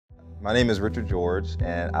My name is Richard George,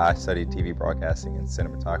 and I study TV broadcasting and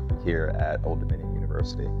cinematography here at Old Dominion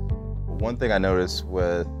University. One thing I noticed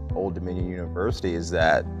with Old Dominion University is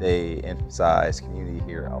that they emphasize community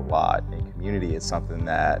here a lot, and community is something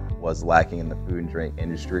that was lacking in the food and drink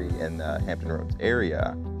industry in the Hampton Roads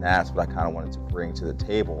area. And that's what I kind of wanted to bring to the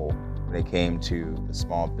table when it came to the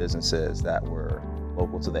small businesses that were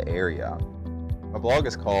local to the area. My blog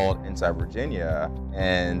is called Inside Virginia,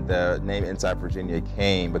 and the name Inside Virginia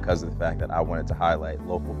came because of the fact that I wanted to highlight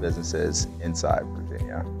local businesses inside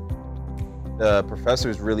Virginia. The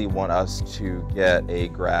professors really want us to get a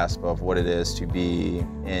grasp of what it is to be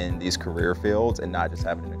in these career fields and not just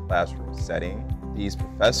have it in a classroom setting. These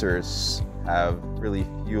professors have really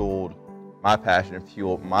fueled my passion and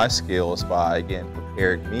fueled my skills by, again,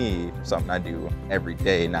 preparing me for something I do every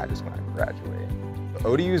day, not just when I graduate.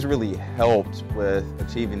 ODU's really helped with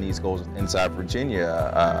achieving these goals inside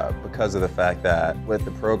Virginia because of the fact that with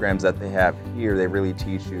the programs that they have here, they really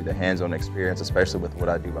teach you the hands-on experience, especially with what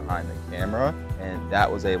I do behind the camera. And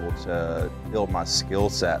that was able to build my skill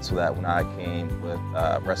set so that when I came with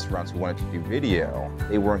restaurants who wanted to do video,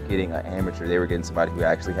 they weren't getting an amateur, they were getting somebody who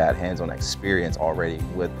actually had hands-on experience already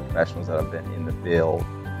with professionals that have been in the field.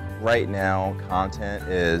 Right now, content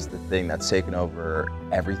is the thing that's taken over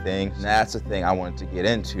everything. And that's the thing I wanted to get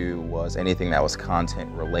into, was anything that was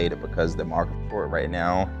content related, because the market for it right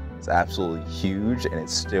now is absolutely huge and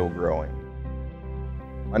it's still growing.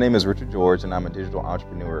 My name is Richard George and I'm a digital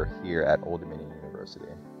entrepreneur here at Old Dominion University.